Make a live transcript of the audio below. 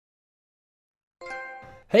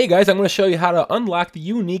Hey guys, I'm going to show you how to unlock the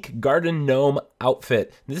unique garden gnome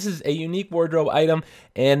outfit. This is a unique wardrobe item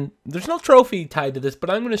and there's no trophy tied to this, but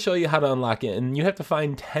I'm going to show you how to unlock it, and you have to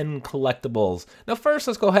find 10 collectibles. Now first,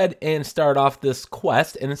 let's go ahead and start off this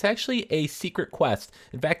quest, and it's actually a secret quest.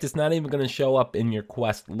 In fact, it's not even going to show up in your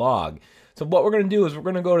quest log. So what we're going to do is we're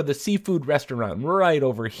going to go to the seafood restaurant right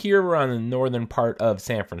over here. We're on the northern part of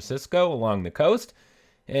San Francisco along the coast,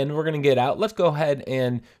 and we're going to get out. Let's go ahead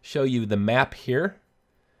and show you the map here.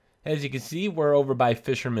 As you can see, we're over by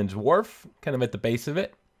Fisherman's Wharf, kind of at the base of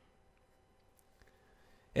it.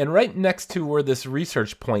 And right next to where this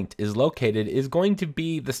research point is located is going to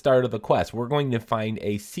be the start of the quest. We're going to find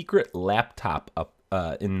a secret laptop up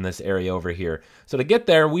in this area over here. So to get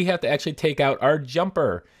there, we have to actually take out our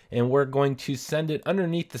jumper, and we're going to send it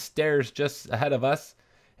underneath the stairs just ahead of us.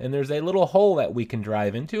 And there's a little hole that we can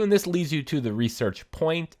drive into, and this leads you to the research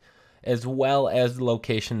point, as well as the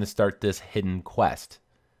location to start this hidden quest.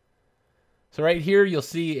 So right here, you'll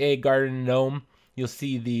see a garden gnome. You'll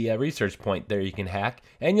see the research point there you can hack,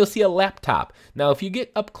 and you'll see a laptop. Now, if you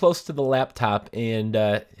get up close to the laptop and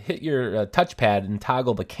hit your touchpad and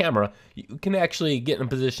toggle the camera, you can actually get in a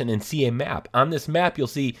position and see a map. On this map, you'll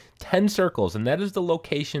see 10 circles, and that is the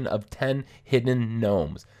location of 10 hidden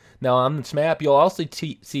gnomes. Now, on this map, you'll also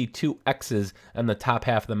see two X's on the top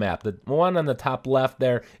half of the map. The one on the top left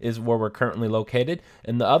there is where we're currently located,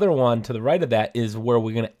 and the other one to the right of that is where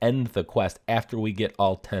we're going to end the quest after we get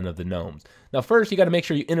all 10 of the gnomes. Now, first, you got to make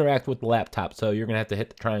sure you interact with the laptop, so you're going to have to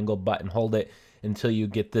hit the triangle button, hold it until you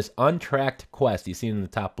get this untracked quest you see in the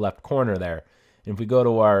top left corner there. And if we go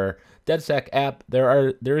to our DeadSec app,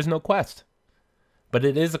 there is no quest, but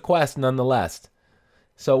it is a quest nonetheless.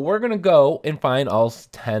 So we're going to go and find all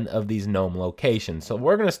 10 of these gnome locations. So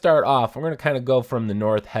we're going to start off, we're going to kind of go from the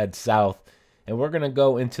north, head south, and we're going to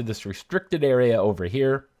go into this restricted area over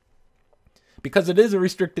here. Because it is a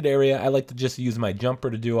restricted area, I like to just use my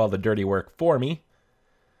jumper to do all the dirty work for me.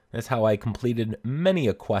 That's how I completed many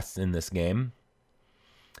a quest in this game.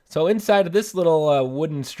 So inside of this little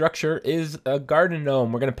wooden structure is a garden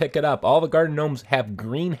gnome. We're going to pick it up. All the garden gnomes have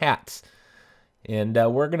green hats. And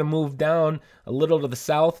we're going to move down a little to the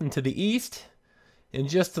south and to the east. And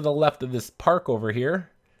just to the left of this park over here,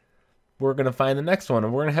 we're going to find the next one.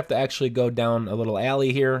 And we're going to have to actually go down a little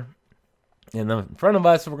alley here. And in front of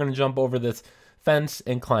us, we're going to jump over this fence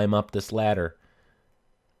and climb up this ladder.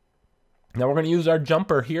 Now we're going to use our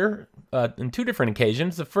jumper here in two different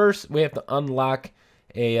occasions. The first, we have to unlock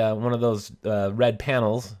one of those red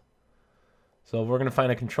panels. So we're going to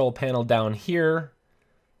find a control panel down here.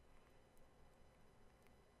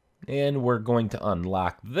 And we're going to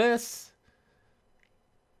unlock this.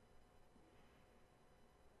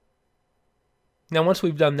 Now, once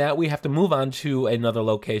we've done that, we have to move on to another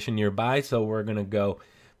location nearby. So we're going to go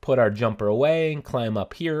put our jumper away and climb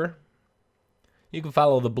up here. You can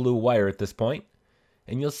follow the blue wire at this point.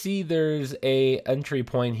 And you'll see there's a entry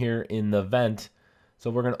point here in the vent.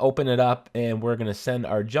 So we're going to open it up and we're going to send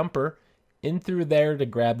our jumper in through there to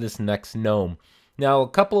grab this next gnome. Now, a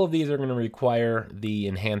couple of these are going to require the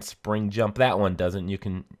enhanced spring jump. That one doesn't. You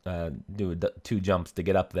can do 2 jumps to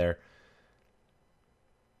get up there.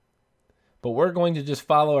 But we're going to just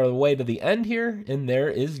follow our way to the end here, and there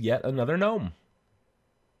is yet another gnome.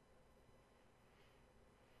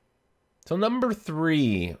 So number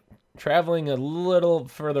 3, traveling a little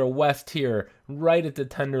further west here, right at the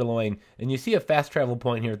Tenderloin, and you see a fast travel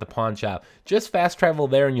point here at the pawn shop. Just fast travel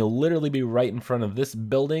there, and you'll literally be right in front of this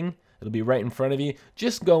building. It'll be right in front of you.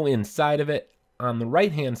 Just go inside of it. On the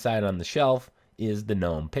right-hand side on the shelf is the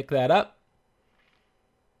gnome. Pick that up.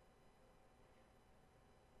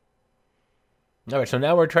 All right, so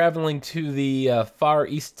now we're traveling to the far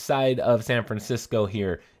east side of San Francisco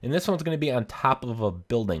here. And this one's going to be on top of a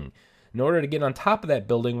building. In order to get on top of that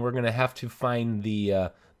building, we're going to have to find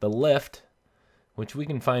the lift, which we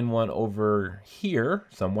can find one over here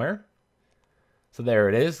somewhere. So there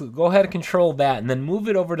it is. Go ahead and control that and then move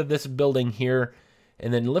it over to this building here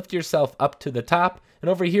and then lift yourself up to the top. And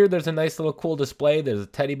over here, there's a nice little cool display. There's a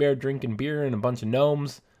teddy bear drinking beer and a bunch of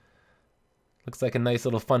gnomes. Looks like a nice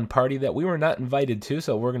little fun party that we were not invited to,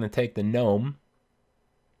 so we're going to take the gnome.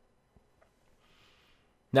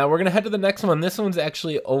 Now we're going to head to the next one. This one's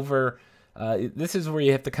actually over, this is where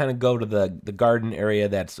you have to kind of go to the garden area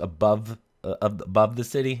that's above the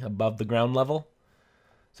city, above the ground level.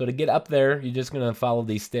 So to get up there, you're just going to follow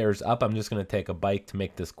these stairs up. I'm just going to take a bike to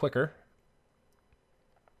make this quicker.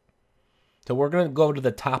 So we're going to go to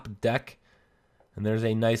the top deck. And there's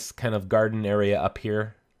a nice kind of garden area up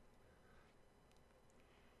here.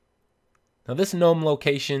 Now this gnome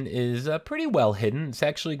location is pretty well hidden. It's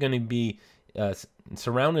actually going to be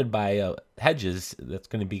surrounded by hedges. That's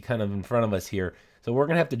going to be kind of in front of us here. So we're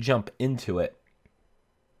going to have to jump into it.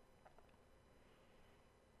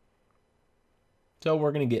 So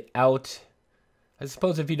we're going to get out. I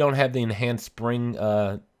suppose if you don't have the enhanced spring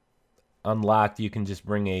unlocked, you can just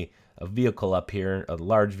bring a vehicle up here, a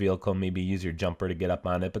large vehicle, maybe use your jumper to get up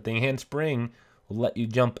on it. But the enhanced spring will let you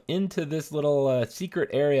jump into this little secret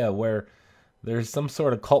area where there's some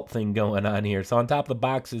sort of cult thing going on here. So on top of the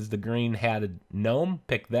box is the green-hatted gnome.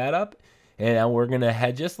 Pick that up. And now we're going to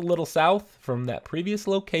head just a little south from that previous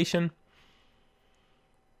location.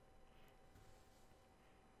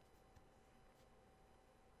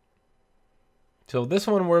 So this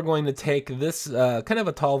one we're going to take this kind of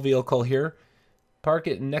a tall vehicle here, park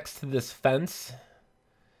it next to this fence,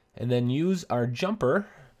 and then use our jumper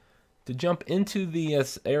to jump into the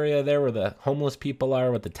area there where the homeless people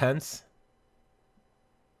are with the tents.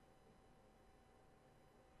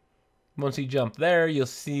 Once you jump there, you'll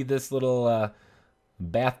see this little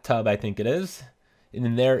bathtub, I think it is. And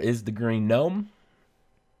then there is the green gnome.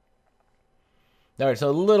 All right, so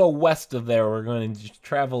a little west of there, we're going to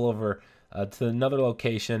travel over to another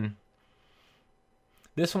location.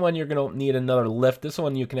 This one, you're going to need another lift. This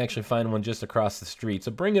one, you can actually find one just across the street.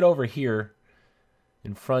 So bring it over here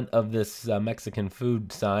in front of this Mexican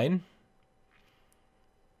food sign.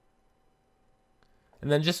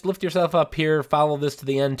 And then just lift yourself up here, follow this to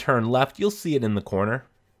the end, turn left. You'll see it in the corner.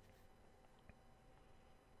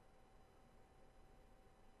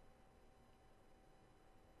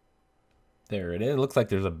 There it is. It looks like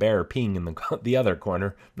there's a bear peeing in the other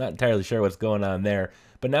corner. Not entirely sure what's going on there.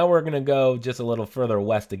 But now we're going to go just a little further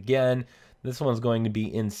west again. This one's going to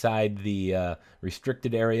be inside the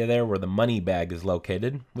restricted area there where the money bag is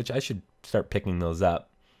located, which I should start picking those up.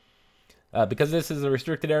 Because this is a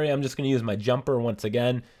restricted area, I'm just going to use my jumper once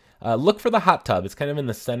again. Look for the hot tub. It's kind of in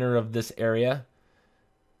the center of this area.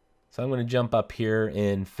 So I'm going to jump up here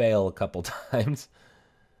and fail a couple times.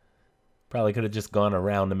 Probably could have just gone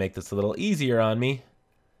around to make this a little easier on me.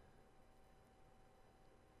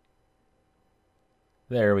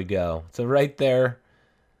 There we go. So right there,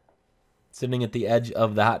 sitting at the edge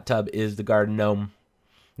of the hot tub is the garden gnome.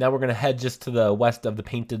 Now we're going to head just to the west of the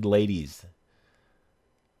painted ladies.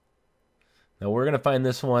 Now we're going to find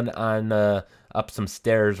this one on up some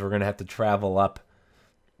stairs. We're going to have to travel up.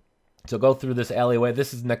 So go through this alleyway.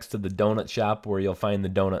 This is next to the donut shop where you'll find the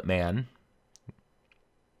donut man.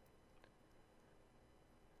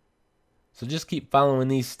 So just keep following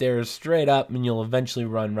these stairs straight up and you'll eventually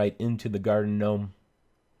run right into the garden gnome.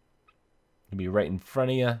 It'll be right in front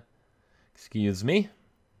of you. Excuse me.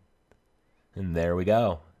 And there we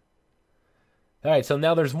go. Alright, so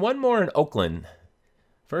now there's one more in Oakland.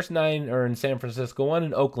 First 9 are in San Francisco, one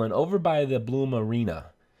in Oakland, over by the Blume Arena.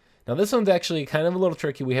 Now this one's actually kind of a little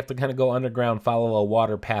tricky. We have to kind of go underground, follow a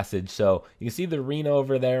water passage. So you can see the arena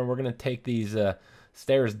over there, and we're going to take these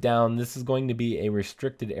stairs down. This is going to be a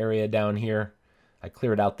restricted area down here. I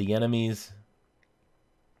cleared out the enemies.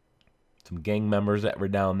 Some gang members that were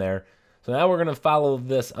down there. So now we're going to follow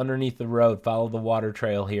this underneath the road, follow the water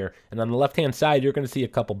trail here. And on the left-hand side, you're going to see a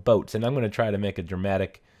couple boats. And I'm going to try to make a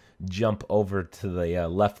dramatic jump over to the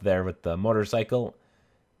left there with the motorcycle.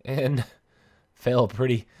 And fail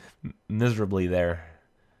pretty miserably there.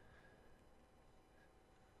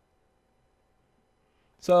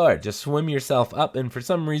 So, all right, just swim yourself up. And for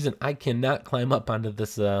some reason, I cannot climb up onto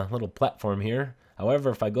this little platform here.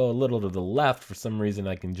 However, if I go a little to the left, for some reason,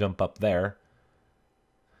 I can jump up there.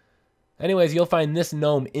 Anyways, you'll find this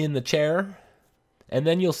gnome in the chair. And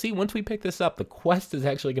then you'll see, once we pick this up, the quest is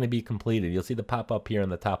actually going to be completed. You'll see the pop-up here in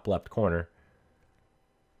the top left corner.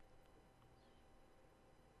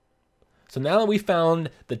 So now that we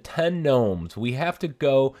found the 10 gnomes, we have to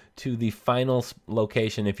go to the final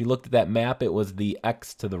location. If you looked at that map, it was the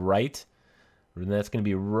X to the right. And that's going to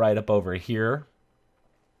be right up over here.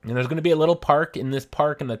 And there's going to be a little park. In this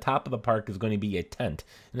park, in the top of the park, is going to be a tent.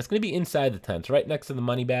 And it's going to be inside the tent, right next to the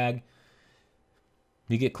money bag.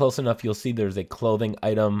 If you get close enough, you'll see there's a clothing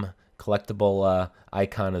item collectible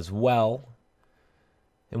icon as well.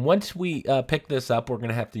 And once we pick this up, we're going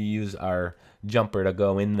to have to use our jumper to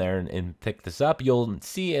go in there and pick this up. You'll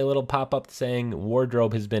see a little pop-up saying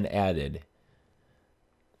wardrobe has been added.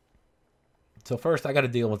 So first, I got to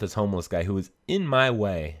deal with this homeless guy who is in my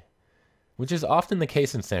way, which is often the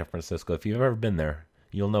case in San Francisco. If you've ever been there,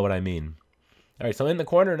 you'll know what I mean. All right, so in the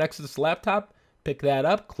corner next to this laptop, pick that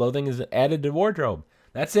up. Clothing is added to wardrobe.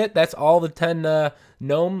 That's it. That's all the 10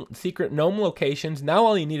 secret gnome locations. Now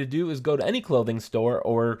all you need to do is go to any clothing store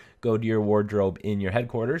or go to your wardrobe in your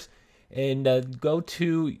headquarters and go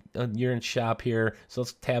to your shop here. So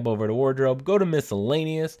let's tab over to wardrobe. Go to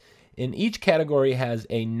miscellaneous In each category has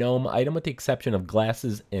a gnome item with the exception of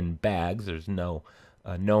glasses and bags. There's no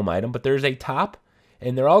gnome item, but there's a top,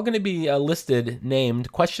 and they're all going to be listed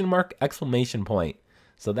named question mark exclamation point.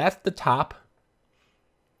 So that's the top.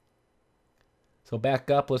 So back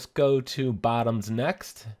up, let's go to bottoms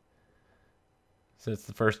next. So it's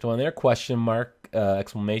the first one there, question mark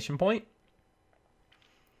exclamation point.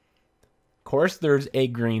 Of course, there's a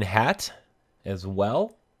green hat as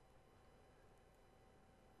well.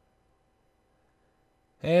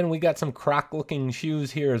 And we got some croc-looking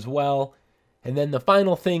shoes here as well. And then the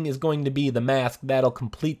final thing is going to be the mask. That'll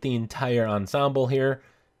complete the entire ensemble here.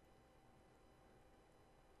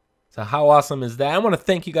 So how awesome is that? I want to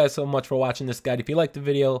thank you guys so much for watching this guide. If you liked the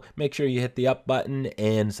video, make sure you hit the up button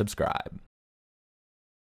and subscribe.